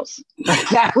and girls.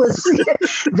 That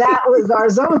was our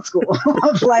zone school.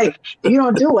 Of like, you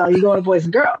don't do well, you going to boys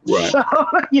and girls. Right. So,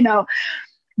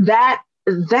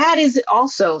 that is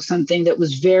also something that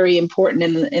was very important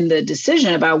in the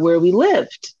decision about where we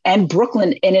lived, and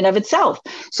Brooklyn in and of itself.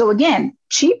 So again,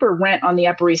 cheaper rent on the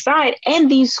Upper East Side,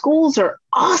 and these schools are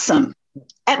awesome.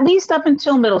 At least up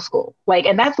until middle school.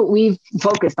 And that's what we've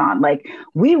focused on. Like,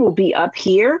 we will be up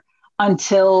here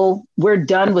until we're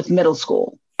done with middle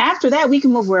school. After that, we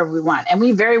can move wherever we want. And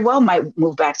we very well might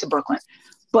move back to Brooklyn.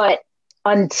 But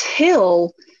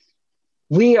until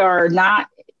we are not,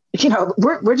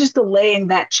 we're just delaying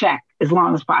that check as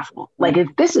long as possible. Like, if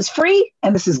this is free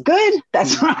and this is good,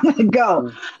 that's where I'm going to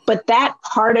go. But that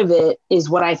part of it is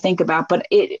what I think about. But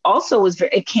it also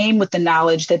it came with the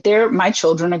knowledge that my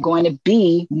children are going to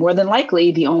be more than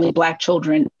likely the only Black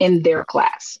children in their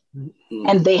class.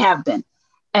 And they have been.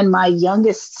 And my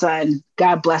youngest son,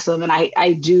 God bless him, and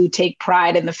I do take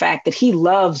pride in the fact that he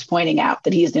loves pointing out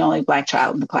that he is the only Black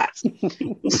child in the class.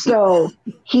 So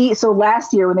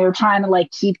last year when they were trying to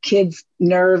keep kids'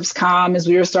 nerves calm as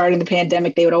we were starting the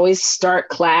pandemic, they would always start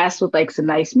class with some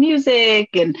nice music,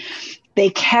 and they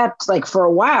kept for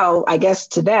a while, I guess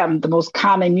to them, the most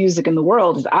common music in the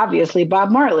world is obviously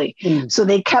Bob Marley. So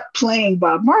they kept playing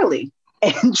Bob Marley.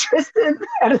 And Tristan,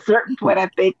 at a certain point, I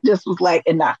think, just was like,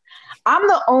 enough. I'm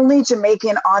the only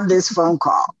Jamaican on this phone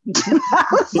call. I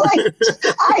was like,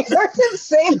 I heard him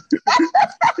say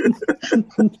that.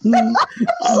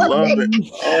 I love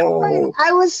it. Oh.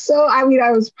 I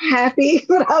was happy,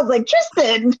 but I was like,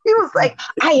 Tristan. He was like,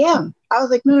 I am. I was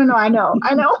like, no, I know.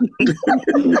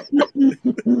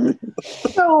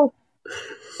 So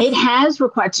it has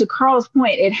required, to Carl's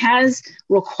point, it has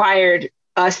required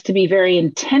us to be very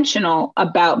intentional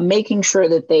about making sure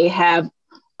that they have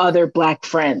other Black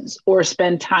friends or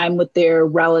spend time with their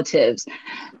relatives,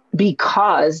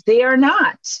 because they are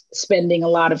not spending a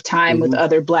lot of time with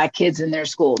other Black kids in their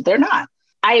school. They're not.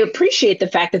 I appreciate the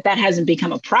fact that hasn't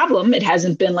become a problem. It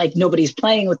hasn't been like nobody's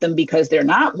playing with them because they're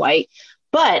not white,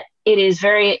 but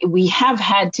we have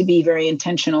had to be very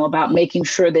intentional about making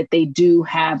sure that they do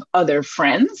have other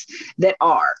friends that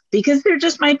are, because there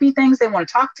just might be things they want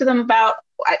to talk to them about.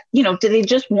 Do they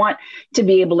just want to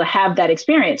be able to have that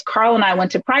experience? Carl and I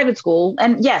went to private school,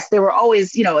 and yes, there were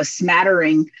always, a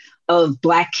smattering of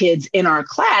Black kids in our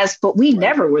class, but we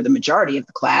never were the majority of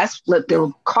the class.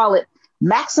 They'll call it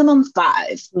maximum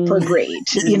 5 per grade,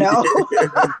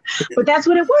 but that's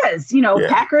what it was,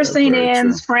 Packer, St.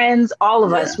 Anne's, Friends, all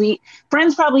of us.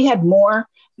 Friends probably had more,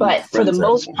 but for the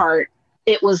most part,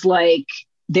 it was like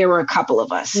there were a couple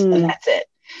of us and that's it.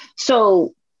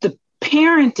 So the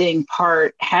parenting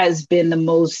part has been the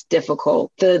most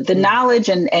difficult. The knowledge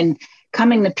and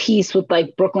coming to peace with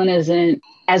Brooklyn isn't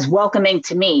as welcoming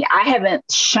to me. I haven't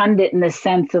shunned it in the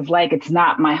sense of it's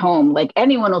not my home.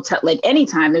 Anyone will tell,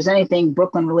 anytime there's anything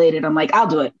Brooklyn related, I'm like, I'll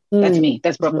do it. That's me.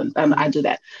 That's Brooklyn. I do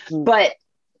that. But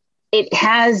it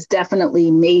has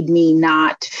definitely made me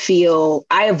I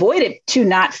avoid it to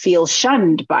not feel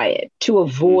shunned by it, to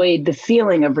avoid the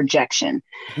feeling of rejection,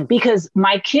 because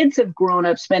my kids have grown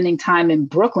up spending time in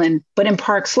Brooklyn, but in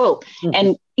Park Slope.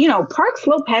 And, Park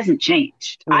Slope hasn't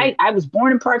changed. I was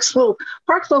born in Park Slope.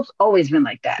 Park Slope's always been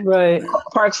like that. Right.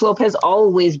 Park Slope has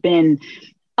always been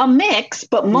a mix,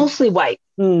 but mostly white,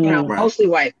 mostly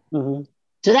white.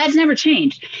 So that's never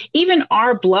changed. Even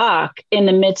our block in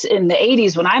the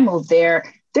 80s, when I moved there,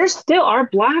 there's still our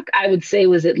block, I would say,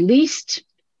 was at least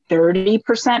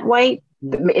 30% white,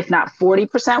 if not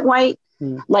 40% white.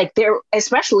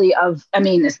 Especially of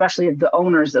the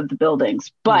owners of the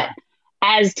buildings. But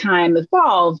as time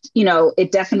evolved,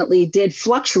 it definitely did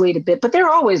fluctuate a bit, but there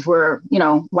always were,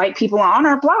 white people on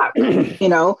our block.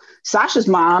 Sasha's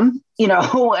mom,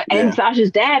 and Sasha's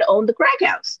dad owned the crack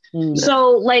house.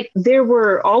 So there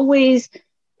were always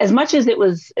as much as it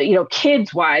was,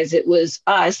 kids wise, it was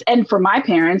us. And for my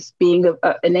parents being an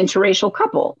interracial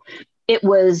couple, it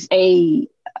was a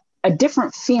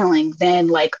different feeling than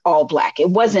like all Black.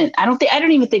 It wasn't, I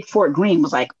don't even think Fort Greene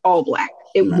was like all Black.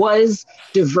 It was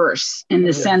diverse in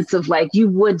the sense of like, you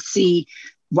would see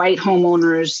white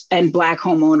homeowners and Black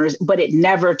homeowners, but it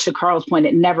never, to Carl's point,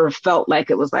 it never felt like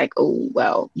it was like, oh,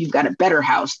 well, you've got a better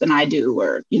house than I do,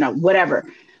 or, whatever.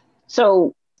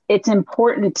 So it's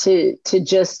important to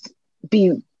just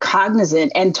be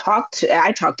cognizant and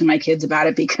I talk to my kids about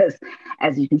it because,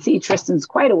 as you can see, Tristan's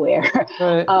quite aware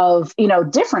of,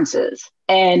 differences.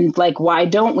 And like, why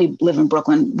don't we live in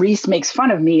Brooklyn? Reese makes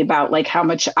fun of me about like how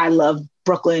much I love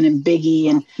Brooklyn and Biggie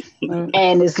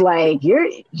and it's like,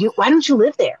 why don't you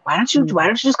live there? Why don't you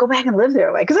just go back and live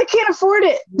there? Like, cause I can't afford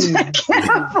it. I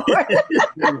can't afford it.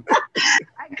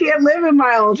 I can't live in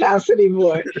my old house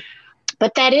anymore.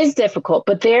 But that is difficult.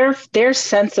 But their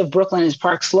sense of Brooklyn is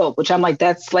Park Slope, which I'm like,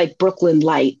 that's like Brooklyn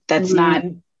light. That's not,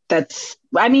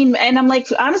 and I'm like,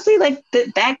 honestly, like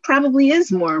that probably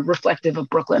is more reflective of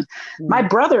Brooklyn. My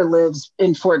brother lives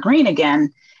in Fort Greene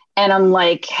again. And I'm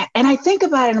like, and I think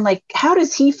about it and I'm like, how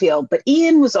does he feel? But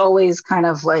Ian was always kind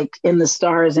of like in the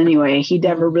stars anyway. He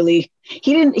never really,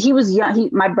 he was young.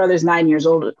 My brother's 9 years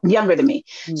old, younger than me.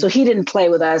 So he didn't play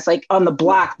with us. Like on the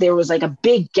block, there was like a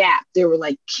big gap. There were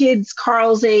like kids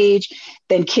Carl's age,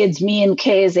 then kids me and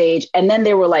Kay's age. And then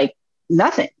there were like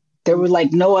nothing. There were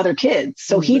like no other kids.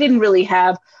 So he didn't really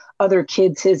have other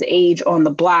kids his age on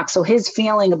the block. So his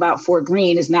feeling about Fort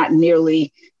Greene is not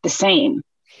nearly the same.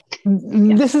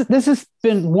 This has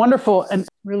been wonderful and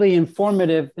really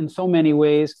informative in so many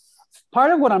ways.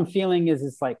 Part of what I'm feeling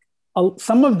is like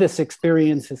some of this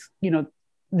experience is,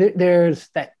 there's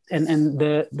that and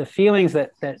the feelings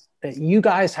that you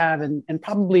guys have and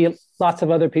probably lots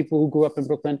of other people who grew up in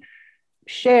Brooklyn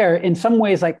share in some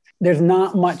ways. Like there's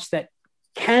not much that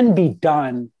can be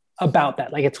done about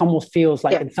that. Like it almost feels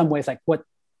like in some ways like what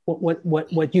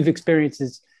you've experienced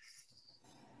is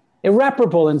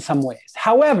irreparable in some ways.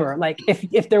 However, like if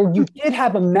you did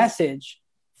have a message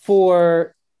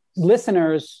for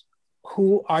listeners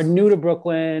who are new to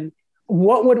Brooklyn,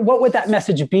 what would that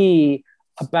message be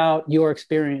about your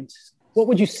experience? What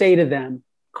would you say to them?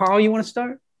 Carl, you want to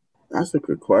start? That's a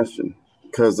good question.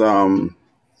 Because I'm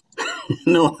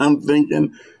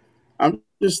thinking? I'm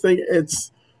just thinking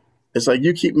it's like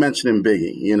you keep mentioning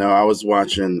Biggie. I was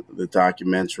watching the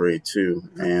documentary too,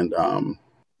 and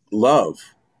love.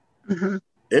 Mm-hmm.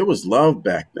 It was love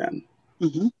back then.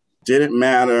 Mm-hmm. Didn't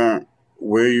matter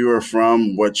where you were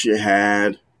from, what you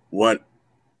had, what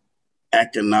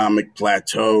economic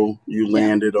plateau you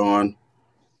landed on.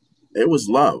 It was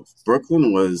love.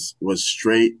 Brooklyn was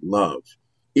straight love.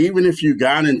 Even if you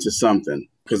got into something,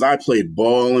 because I played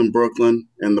ball in Brooklyn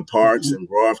in the parks in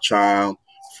Rothschild,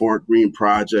 Fort Greene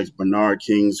Projects, Bernard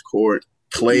King's Court,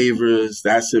 Clavers,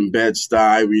 that's in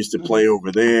Bed-Stuy. We used to play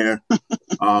over there.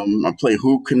 I played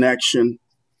Hoop Connection.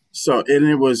 So, and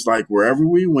it was like wherever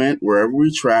we went, wherever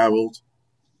we traveled,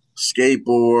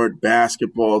 skateboard,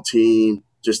 basketball team,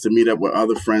 just to meet up with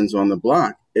other friends on the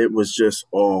block. It was just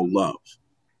all love.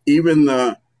 Even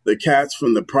the cats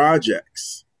from the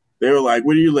projects, they were like,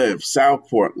 where do you live? South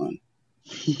Portland.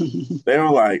 They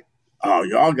were like, oh,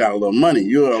 y'all got a little money.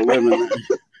 You're living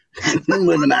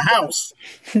in a house.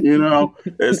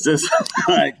 It's just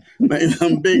like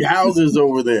them big houses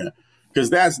over there.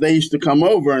 Because they used to come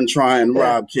over and try and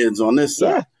rob kids on this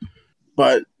side.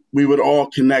 But we would all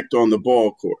connect on the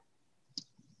ball court.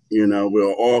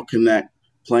 We'll all connect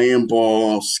playing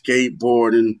ball,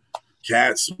 skateboarding,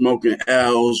 cats smoking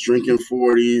L's, drinking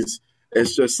 40s.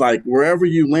 It's just like wherever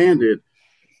you landed,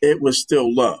 it was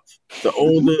still love.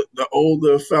 The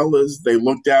older fellas, they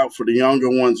looked out for the younger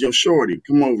ones. Yo, shorty,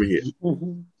 come over here.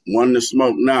 Wanting to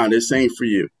smoke. Nah, this ain't for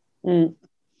you.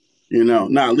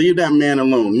 Nah, leave that man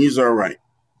alone. He's all right.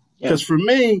 Because for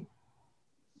me,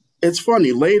 it's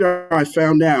funny. Later, I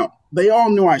found out they all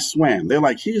knew I swam. They're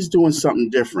like, he's doing something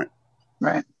different.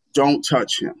 Right. Don't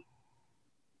touch him.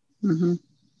 Mm-hmm.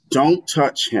 Don't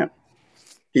touch him.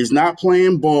 He's not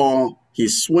playing ball.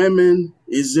 He's swimming.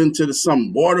 He's into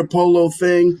some water polo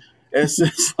thing. It's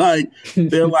just like,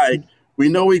 they're like, we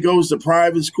know he goes to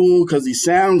private school because he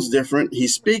sounds different. He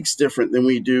speaks different than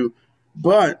we do.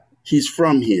 But he's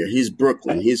from here. He's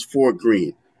Brooklyn. He's Fort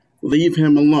Greene. Leave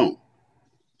him alone.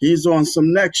 He's on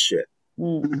some next shit.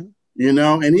 Mm-hmm.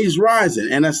 And he's rising.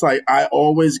 And it's like, I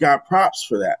always got props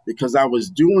for that because I was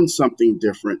doing something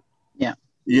different. Yeah.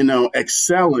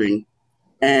 Excelling.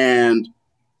 And,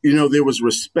 there was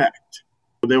respect.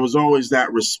 There was always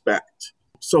that respect.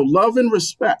 So love and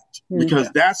respect, because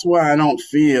that's why I don't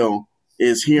feel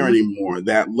is here anymore.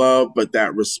 That love, but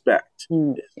that respect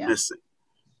is missing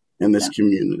in this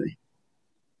community.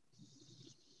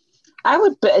 I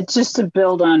would, just to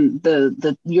build on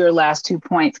your last 2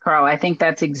 points, Carl, I think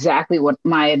that's exactly what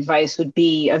my advice would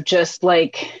be, of just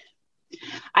like,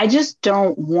 I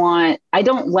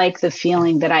don't like the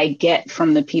feeling that I get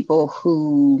from the people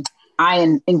who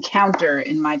I encounter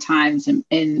in my times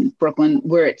in Brooklyn,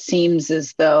 where it seems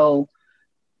as though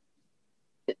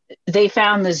they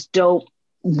found this dope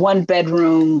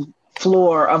 1-bedroom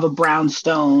floor of a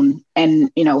brownstone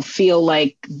and, feel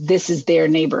like this is their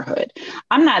neighborhood.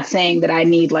 I'm not saying that I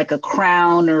need like a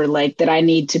crown or like that I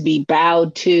need to be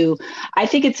bowed to. I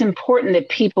think it's important that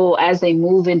people, as they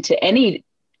move into any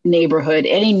neighborhood,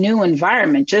 any new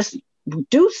environment, just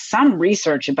do some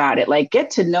research about it, like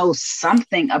get to know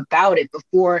something about it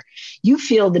before you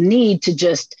feel the need to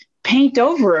just paint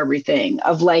over everything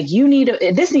of like,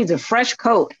 this needs a fresh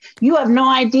coat. You have no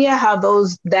idea how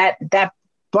that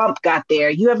bump got there.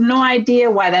 You have no idea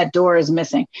why that door is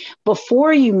missing.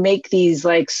 Before you make these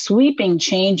like sweeping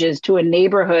changes to a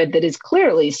neighborhood that is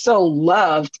clearly so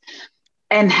loved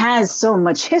and has so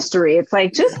much history, it's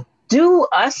like, just do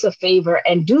us a favor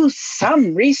and do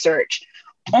some research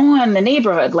on the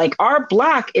neighborhood. Like, our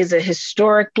block is a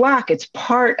historic block. It's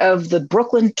part of the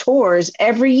Brooklyn tours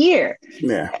every year.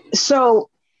 Yeah. So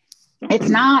it's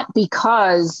not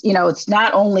because, it's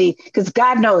not only because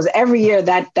God knows every year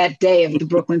that day of the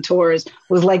Brooklyn tours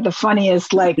was like the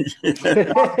funniest, like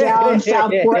walk down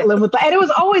South Portland and it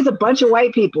was always a bunch of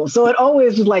white people. So it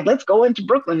always was like, let's go into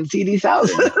Brooklyn and see these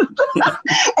houses.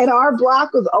 And our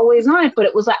block was always on it. But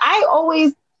it was like,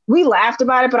 we laughed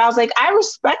about it, but I was like, I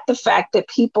respect the fact that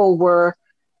people were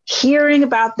hearing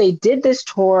about, they did this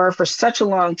tour for such a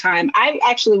long time. I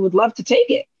actually would love to take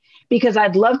it, because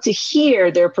I'd love to hear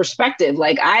their perspective.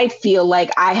 Like, I feel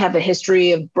like I have a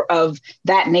history of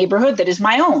that neighborhood that is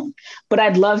my own, but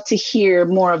I'd love to hear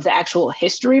more of the actual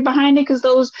history behind it, because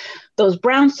those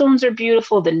brownstones are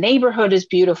beautiful. The neighborhood is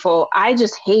beautiful. I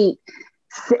just hate,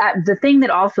 the thing that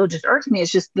also just irks me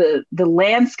is just the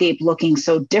landscape looking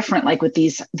so different, like with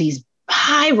these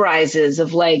high rises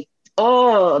of like,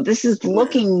 oh, this is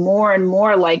looking more and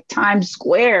more like Times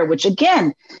Square, which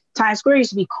again, Times Square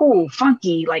used to be cool,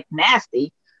 funky, like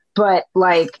nasty, but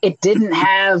like it didn't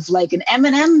have like an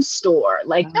M&M store.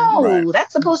 Like, no, right.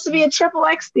 That's supposed to be a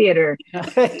XXX theater.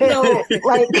 So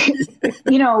like,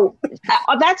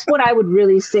 that's what I would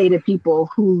really say to people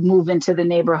who move into the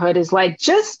neighborhood is like,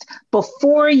 just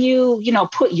before you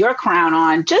put your crown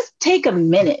on, just take a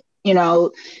minute,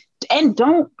 and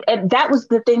that was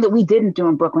the thing that we didn't do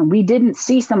in Brooklyn. We didn't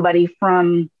see somebody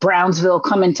from Brownsville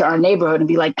come into our neighborhood and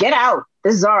be like, get out,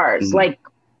 this is ours. Mm-hmm. Like,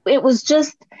 it was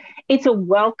just, it's a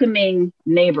welcoming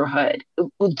neighborhood.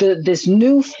 This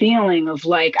new feeling of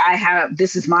like,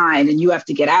 this is mine and you have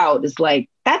to get out is like,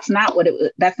 that's not what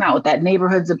that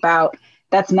neighborhood's about.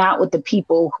 That's not what the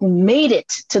people who made it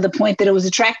to the point that it was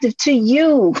attractive to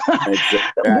you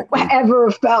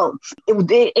ever felt.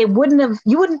 It wouldn't have,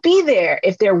 you wouldn't be there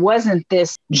if there wasn't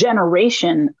this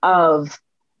generation of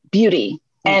beauty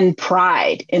and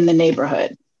pride in the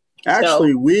neighborhood.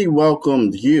 Actually, we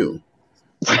welcomed you.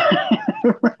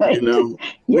 Right.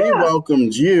 We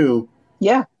welcomed you.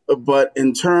 Yeah. But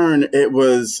in turn, it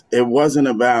wasn't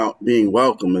about being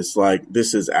welcome. It's like,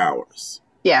 this is ours.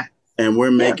 Yeah. And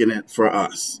we're making it for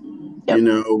us.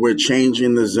 Yep. We're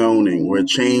changing the zoning. We're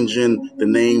changing the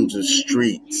names of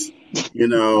streets.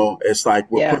 It's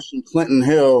like we're pushing Clinton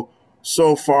Hill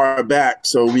so far back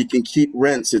so we can keep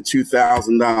rents at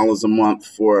 $2,000 a month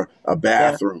for a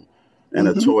bathroom and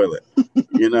a toilet,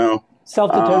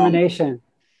 Self-determination.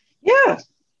 Yeah.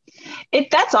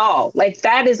 That's all. Like,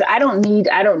 that is, I don't need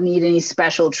any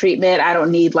special treatment. I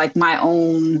don't need like my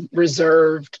own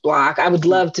reserved block. I would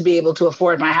love to be able to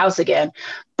afford my house again,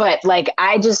 but like,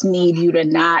 I just need you to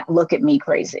not look at me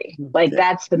crazy. Like,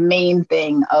 that's the main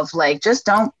thing of like, just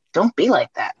don't be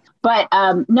like that. But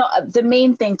no, the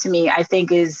main thing to me, I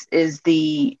think is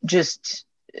the, just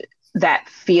that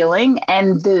feeling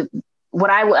and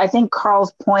I think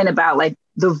Carl's point about like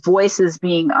the voices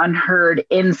being unheard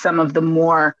in some of the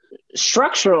more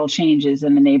structural changes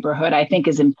in the neighborhood, I think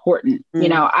is important.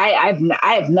 Mm.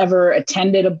 I've never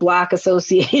attended a block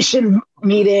association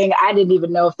meeting. I didn't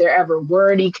even know if there ever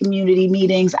were any community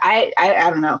meetings. I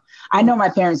don't know. I know my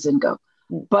parents didn't go,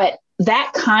 but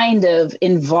that kind of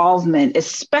involvement,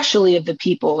 especially of the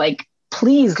people, like,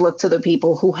 please look to the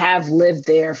people who have lived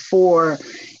there for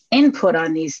input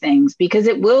on these things, because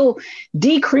it will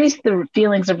decrease the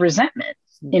feelings of resentment.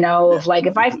 Of like,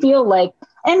 if I feel like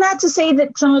And not to say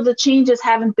that some of the changes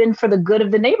haven't been for the good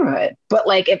of the neighborhood, but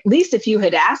like, at least if you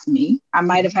had asked me, I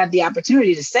might have had the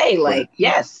opportunity to say like,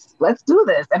 yes, let's do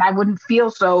this. And I wouldn't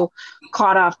feel so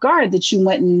caught off guard that you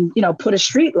went and, put a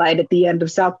street light at the end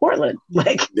of South Portland.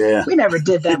 Like, we never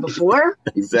did that before.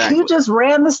 Exactly. You just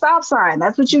ran the stop sign.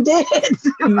 That's what you did.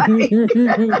 Like,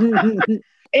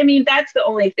 I mean, that's the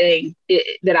only thing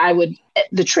that I would,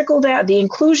 the trickle down, the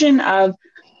inclusion of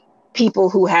people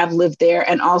who have lived there,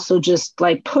 and also just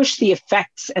like push the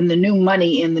effects and the new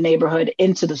money in the neighborhood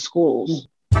into the schools.